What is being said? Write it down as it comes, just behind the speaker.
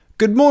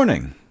Good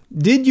morning.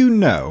 Did you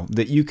know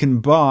that you can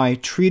buy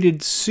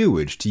treated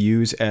sewage to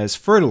use as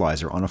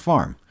fertilizer on a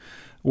farm?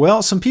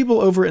 Well, some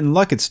people over in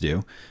Luckett's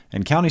do,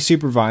 and county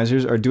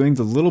supervisors are doing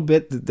the little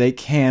bit that they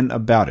can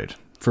about it.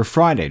 For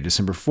Friday,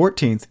 December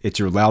 14th, it's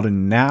your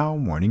Loudoun Now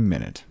Morning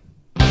Minute.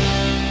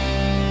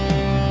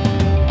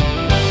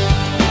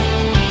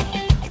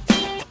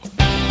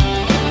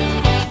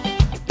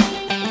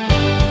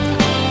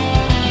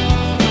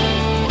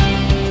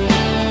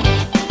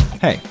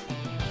 Hey,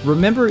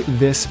 remember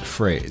this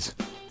phrase,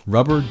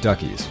 rubber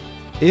duckies.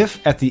 If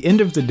at the end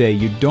of the day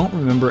you don't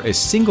remember a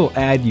single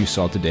ad you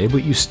saw today,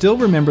 but you still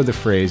remember the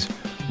phrase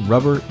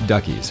rubber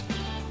duckies,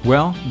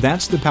 well,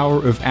 that's the power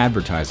of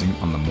advertising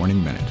on the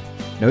Morning Minute.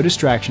 No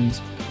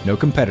distractions, no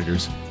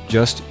competitors,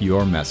 just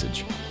your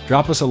message.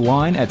 Drop us a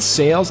line at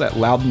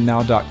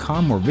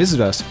sales@loudounnow.com or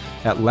visit us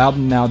at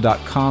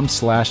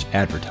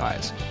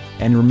loudounnow.com/advertise.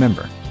 And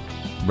remember,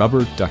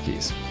 rubber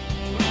duckies.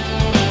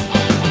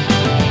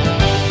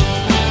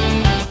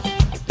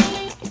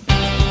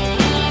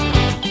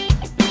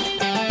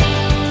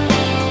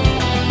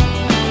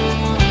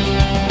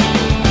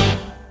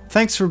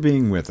 Thanks for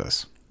being with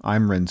us.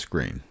 I'm Renz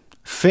Green.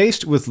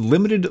 Faced with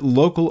limited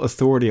local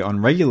authority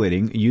on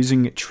regulating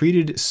using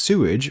treated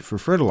sewage for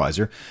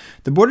fertilizer,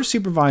 the Board of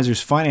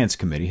Supervisors Finance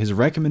Committee has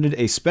recommended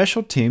a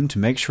special team to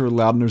make sure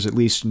Loudouners at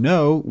least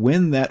know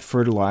when that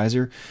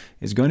fertilizer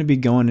is going to be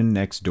going in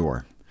next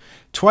door.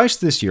 Twice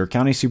this year,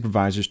 county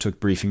supervisors took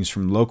briefings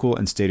from local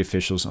and state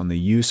officials on the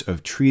use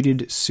of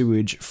treated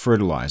sewage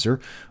fertilizer,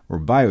 or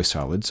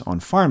biosolids, on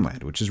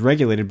farmland, which is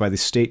regulated by the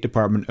State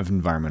Department of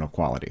Environmental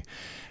Quality.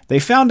 They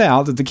found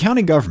out that the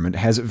county government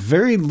has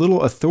very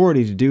little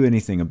authority to do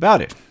anything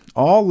about it.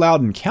 All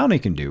Loudoun County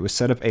can do is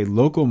set up a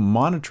local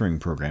monitoring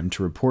program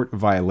to report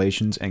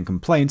violations and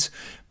complaints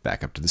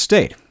back up to the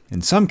state.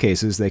 In some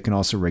cases, they can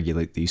also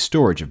regulate the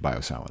storage of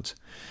biosolids.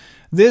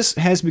 This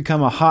has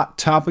become a hot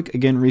topic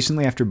again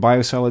recently after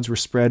biosolids were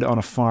spread on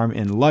a farm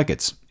in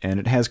Luckett's, and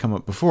it has come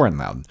up before in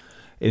Loudoun.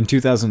 In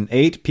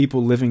 2008,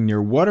 people living near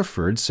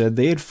Waterford said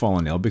they had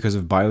fallen ill because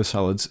of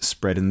biosolids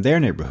spread in their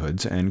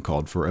neighborhoods and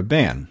called for a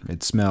ban.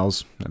 It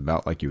smells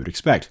about like you would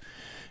expect.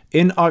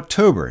 In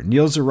October,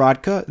 Neil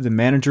Zarodka, the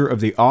manager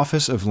of the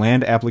Office of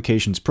Land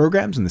Applications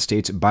Programs in the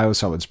state's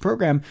biosolids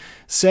program,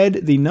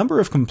 said the number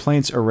of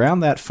complaints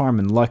around that farm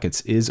in Luckett's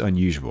is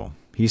unusual.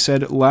 He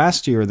said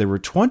last year there were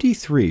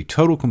 23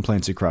 total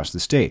complaints across the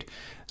state,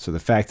 so the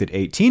fact that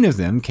 18 of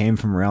them came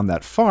from around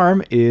that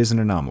farm is an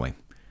anomaly.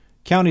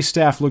 County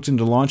staff looked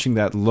into launching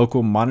that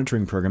local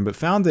monitoring program, but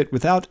found that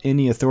without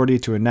any authority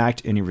to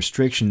enact any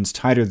restrictions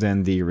tighter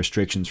than the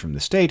restrictions from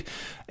the state,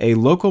 a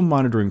local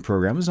monitoring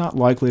program is not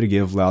likely to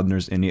give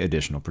Loudouners any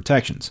additional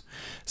protections.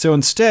 So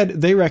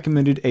instead, they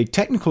recommended a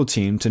technical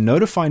team to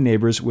notify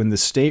neighbors when the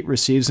state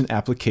receives an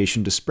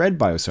application to spread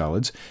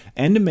biosolids,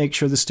 and to make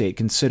sure the state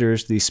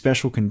considers the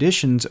special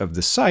conditions of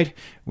the site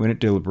when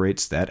it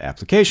deliberates that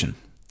application.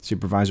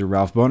 Supervisor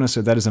Ralph Bona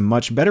said that is a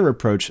much better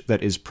approach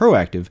that is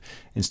proactive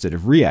instead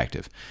of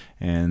reactive,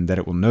 and that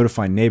it will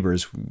notify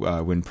neighbors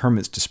when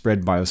permits to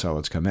spread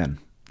biosolids come in.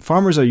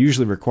 Farmers are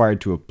usually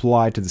required to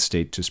apply to the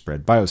state to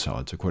spread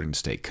biosolids. According to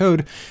state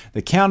code,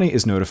 the county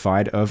is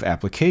notified of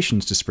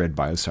applications to spread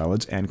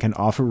biosolids and can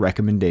offer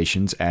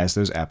recommendations as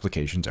those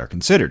applications are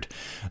considered.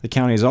 The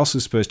county is also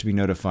supposed to be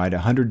notified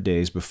 100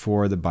 days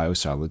before the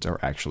biosolids are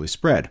actually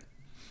spread.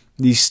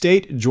 The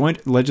State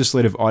Joint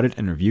Legislative Audit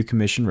and Review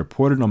Commission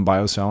reported on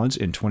biosolids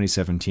in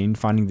 2017,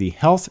 finding the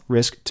health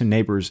risk to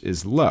neighbors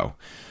is low.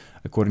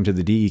 According to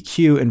the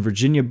DEQ, in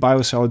Virginia,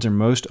 biosolids are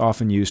most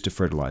often used to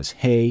fertilize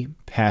hay,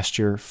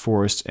 pasture,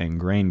 forest, and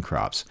grain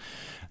crops.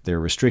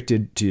 They're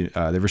restricted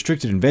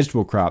in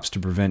vegetable crops to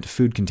prevent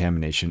food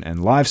contamination,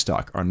 and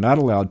livestock are not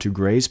allowed to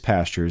graze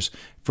pastures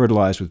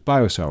fertilized with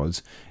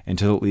biosolids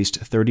until at least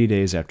 30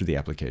 days after the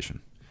application.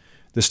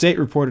 The state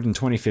reported in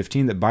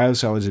 2015 that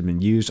biosolids had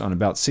been used on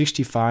about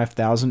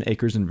 65,000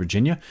 acres in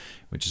Virginia,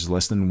 which is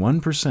less than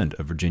 1%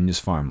 of Virginia's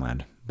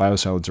farmland.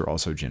 Biosolids are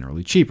also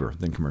generally cheaper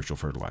than commercial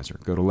fertilizer.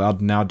 Go to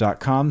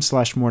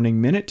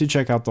loudounnow.com/morningminute to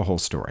check out the whole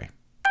story.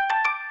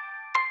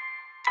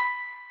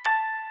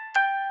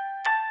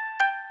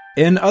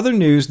 In other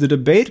news, the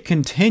debate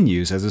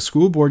continues as the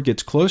school board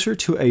gets closer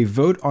to a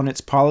vote on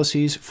its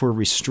policies for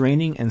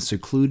restraining and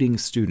secluding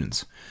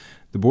students.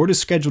 The board is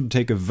scheduled to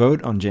take a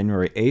vote on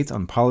January 8th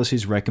on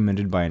policies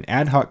recommended by an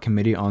ad hoc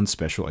committee on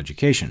special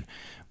education,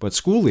 but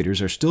school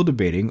leaders are still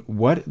debating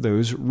what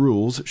those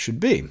rules should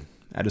be.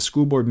 At a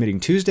school board meeting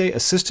Tuesday,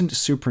 Assistant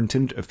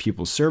Superintendent of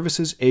Pupil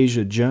Services,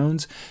 Asia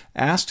Jones,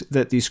 asked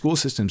that the school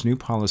system's new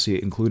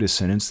policy include a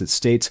sentence that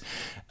states,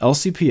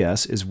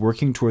 LCPS is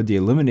working toward the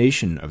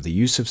elimination of the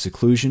use of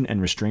seclusion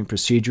and restraint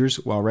procedures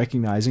while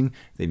recognizing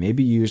they may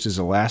be used as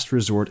a last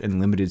resort in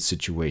limited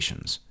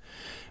situations.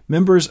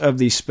 Members of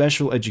the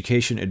Special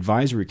Education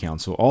Advisory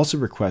Council also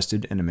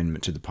requested an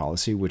amendment to the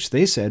policy, which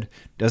they said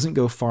doesn't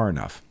go far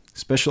enough.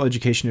 Special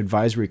Education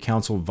Advisory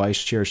Council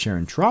Vice Chair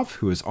Sharon Tropf,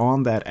 who is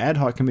on that ad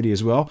hoc committee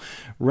as well,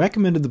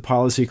 recommended the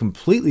policy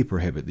completely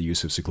prohibit the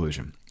use of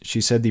seclusion.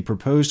 She said the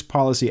proposed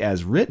policy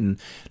as written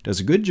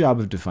does a good job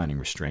of defining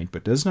restraint,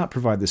 but does not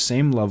provide the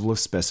same level of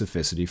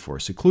specificity for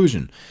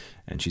seclusion.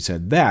 And she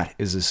said that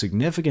is a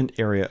significant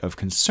area of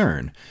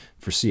concern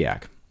for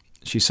SEAC.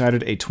 She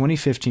cited a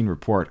 2015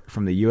 report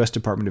from the U.S.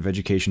 Department of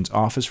Education's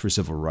Office for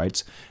Civil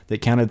Rights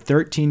that counted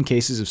 13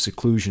 cases of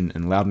seclusion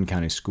in Loudoun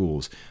County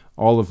schools,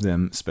 all of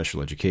them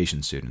special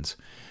education students.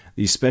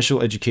 The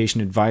Special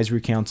Education Advisory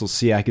Council,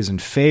 SEAC, is in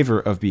favor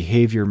of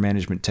behavior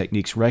management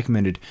techniques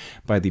recommended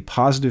by the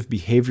Positive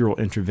Behavioral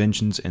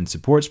Interventions and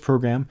Supports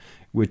Program,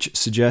 which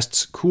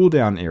suggests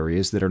cool-down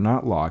areas that are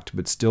not locked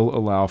but still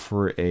allow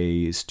for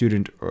a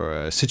student or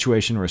a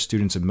situation or a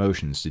student's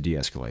emotions to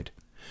de-escalate.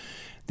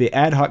 The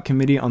Ad Hoc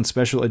Committee on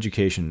Special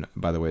Education,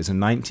 by the way, is a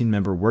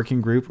 19-member working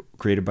group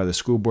created by the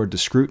school board to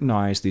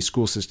scrutinize the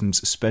school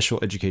system's special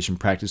education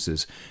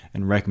practices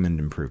and recommend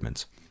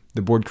improvements.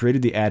 The board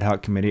created the Ad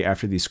Hoc Committee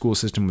after the school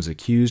system was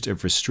accused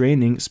of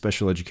restraining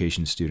special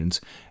education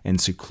students and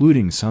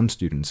secluding some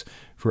students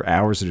for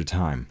hours at a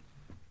time.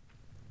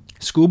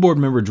 School board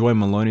member Joy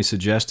Maloney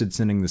suggested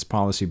sending this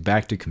policy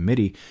back to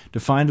committee to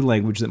find a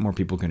language that more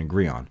people can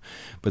agree on,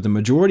 but the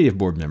majority of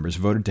board members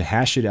voted to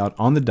hash it out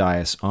on the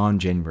dais on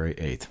January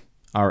 8th.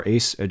 Our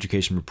ACE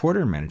education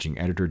reporter and managing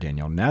editor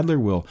Danielle Nadler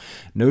will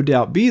no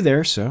doubt be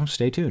there, so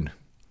stay tuned.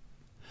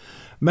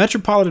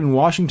 Metropolitan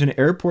Washington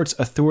Airports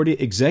Authority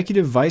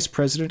Executive Vice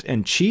President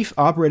and Chief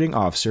Operating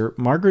Officer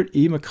Margaret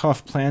E.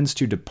 McCuff plans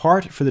to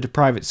depart for the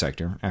private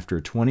sector after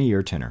a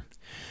 20-year tenure.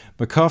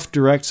 McCuff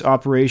directs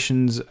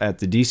operations at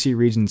the D.C.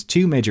 region's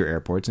two major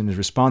airports and is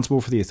responsible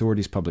for the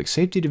authority's public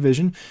safety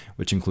division,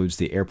 which includes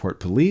the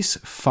airport police,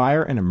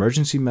 fire, and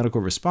emergency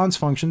medical response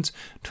functions,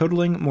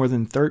 totaling more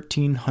than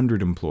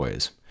 1,300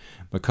 employees.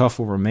 McCuff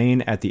will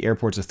remain at the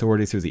airport's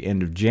authority through the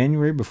end of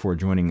January before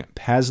joining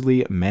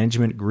Pasley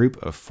Management Group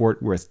of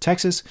Fort Worth,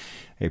 Texas,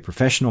 a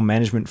professional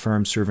management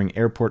firm serving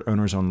airport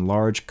owners on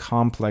large,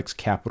 complex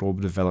capital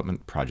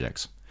development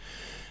projects.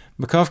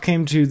 McCuff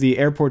came to the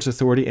Airports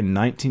Authority in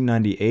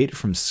 1998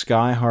 from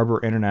Sky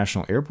Harbor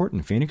International Airport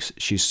in Phoenix.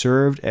 She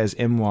served as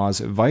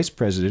MWA's Vice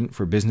President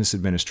for Business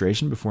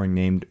Administration before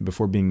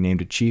being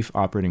named Chief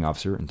Operating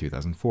Officer in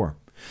 2004.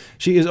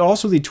 She is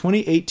also the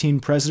 2018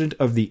 president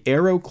of the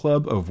Aero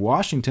Club of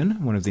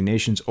Washington, one of the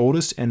nation's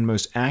oldest and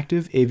most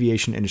active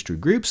aviation industry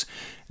groups,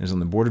 and is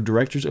on the board of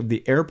directors of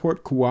the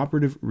Airport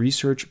Cooperative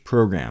Research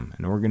Program,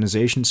 an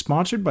organization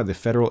sponsored by the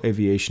Federal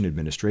Aviation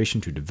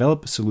Administration to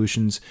develop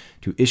solutions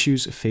to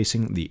issues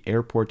facing the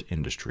airport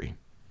industry.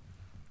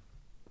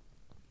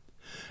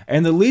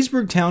 And the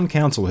Leesburg Town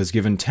Council has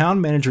given town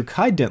manager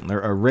Kai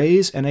Dentler a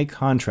raise and a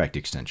contract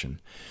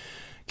extension.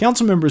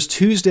 Council members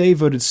Tuesday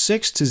voted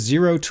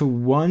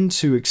 6-0-1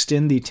 to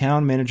extend the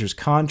town manager's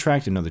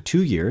contract another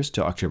 2 years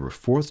to October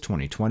 4th,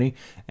 2020,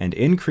 and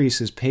increase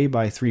his pay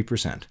by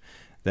 3%.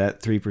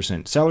 That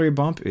 3% salary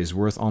bump is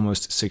worth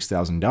almost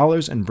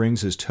 $6,000 and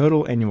brings his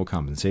total annual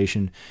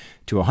compensation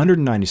to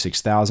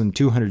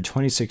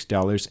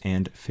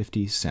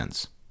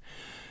 $196,226.50.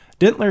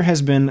 Dentler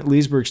has been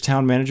Leesburg's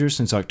town manager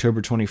since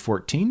October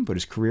 2014, but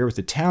his career with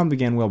the town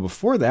began well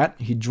before that.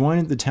 He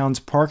joined the town's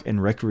Park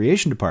and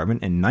Recreation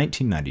Department in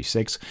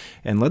 1996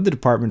 and led the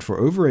department for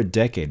over a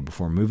decade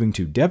before moving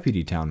to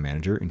deputy town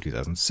manager in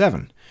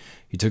 2007.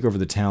 He took over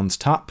the town's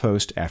top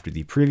post after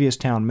the previous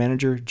town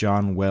manager,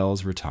 John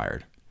Wells,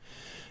 retired.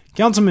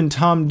 Councilman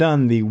Tom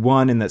Dunn, the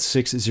one in that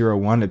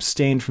 6-0-1,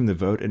 abstained from the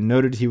vote and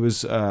noted he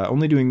was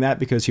only doing that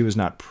because he was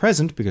not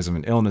present because of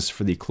an illness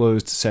for the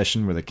closed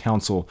session where the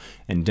council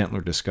and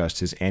Dentler discussed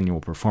his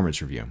annual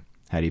performance review.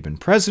 Had he been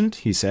present,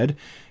 he said,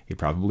 he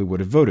probably would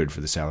have voted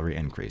for the salary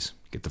increase.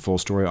 Get the full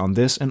story on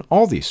this and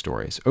all these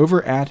stories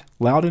over at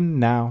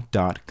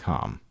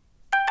loudounnow.com.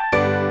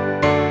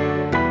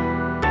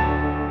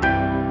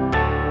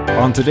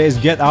 On today's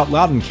Get Out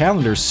Loudon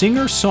calendar,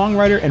 singer,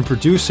 songwriter, and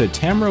producer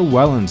Tamara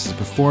Wellens has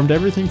performed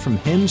everything from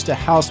hymns to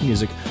house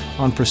music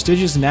on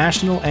prestigious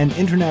national and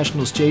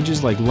international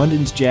stages like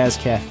London's Jazz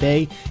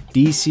Cafe,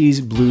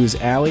 DC's Blues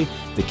Alley,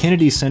 the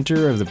Kennedy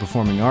Center of the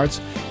Performing Arts,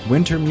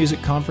 Winter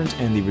Music Conference,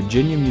 and the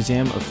Virginia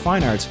Museum of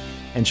Fine Arts,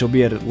 and she'll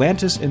be at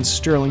Atlantis in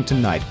Sterling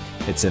tonight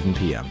at 7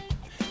 p.m.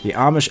 The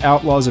Amish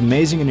Outlaws'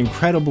 amazing and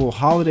incredible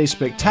holiday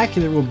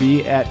spectacular will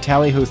be at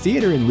Tally Ho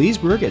Theater in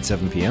Leesburg at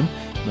 7 p.m.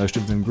 Most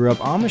of them grew up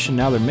Amish and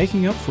now they're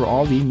making up for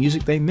all the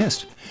music they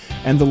missed.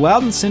 And the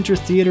Loudon Center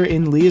Theater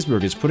in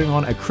Leesburg is putting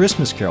on A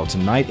Christmas Carol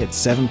tonight at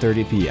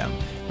 7:30 p.m.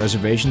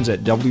 Reservations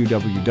at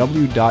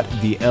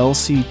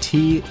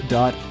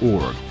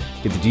www.thelct.org.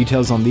 Get the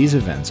details on these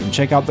events and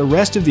check out the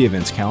rest of the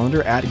events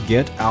calendar at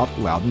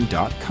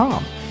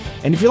getoutloudon.com.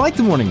 And if you like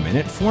the Morning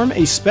Minute, form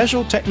a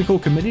special technical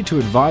committee to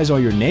advise all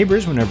your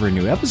neighbors whenever a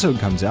new episode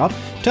comes out,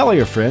 tell all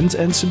your friends,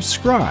 and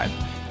subscribe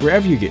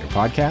wherever you get your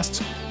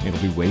podcasts.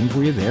 It'll be waiting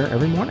for you there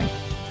every morning.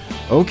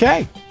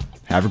 Okay,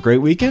 have a great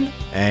weekend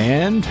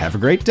and have a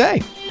great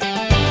day.